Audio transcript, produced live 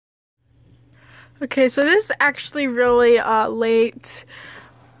Okay, so this is actually really late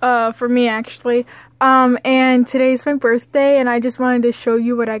for me actually. And today's my birthday and I just wanted to show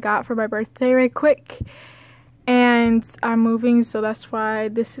you what I got for my birthday right quick. And I'm moving, so that's why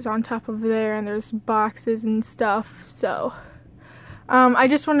this is on top of there and there's boxes and stuff. So I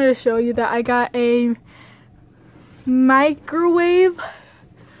just wanted to show you that I got a microwave.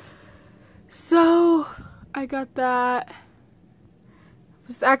 So I got that.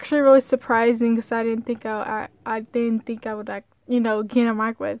 It was actually really surprising because I didn't think I would, like, you know, get a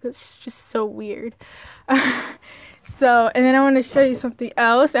microwave. It's just so weird. So, and then I want to show you something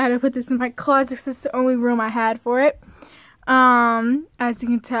else. I had to put this in my closet because it's the only room I had for it. As you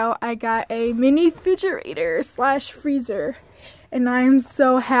can tell, I got a mini refrigerator slash freezer, and I am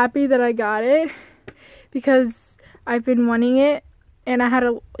so happy that I got it because I've been wanting it. And I had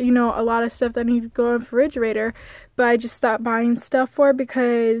a lot of stuff that needed to go in the refrigerator, but I just stopped buying stuff for it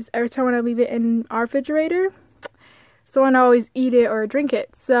because every time when I leave it in our refrigerator, someone always eat it or drink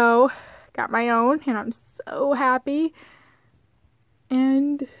it. So got my own and I'm so happy.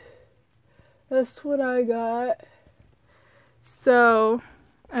 And that's what I got. So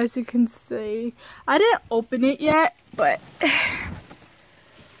as you can see, I didn't open it yet, but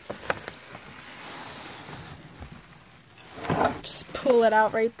just pull it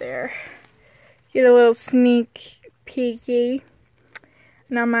out right there. Get a little sneak peeky.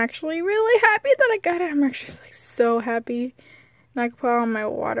 And I'm actually really happy that I got it. I'm actually like so happy. And I can put all my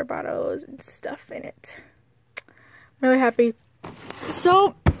water bottles and stuff in it. I'm really happy.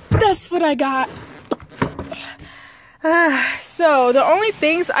 So that's what I got. So the only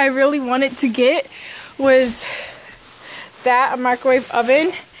things I really wanted to get was that, a microwave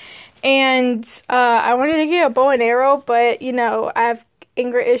oven. And I wanted to get a bow and arrow, but you know, I have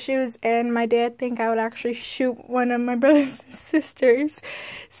anger issues and my dad think I would actually shoot one of my brothers and sisters.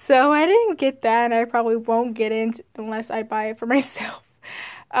 So I didn't get that, and I probably won't get it unless I buy it for myself.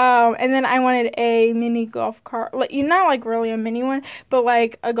 And then I wanted a mini golf cart, like, not like really a mini one, but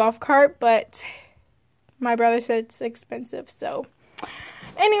like a golf cart, but my brother said it's expensive. So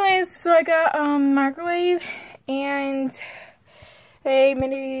anyways, so I got microwave and a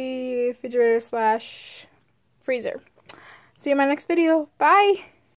mini refrigerator slash freezer. See you in my next video. Bye!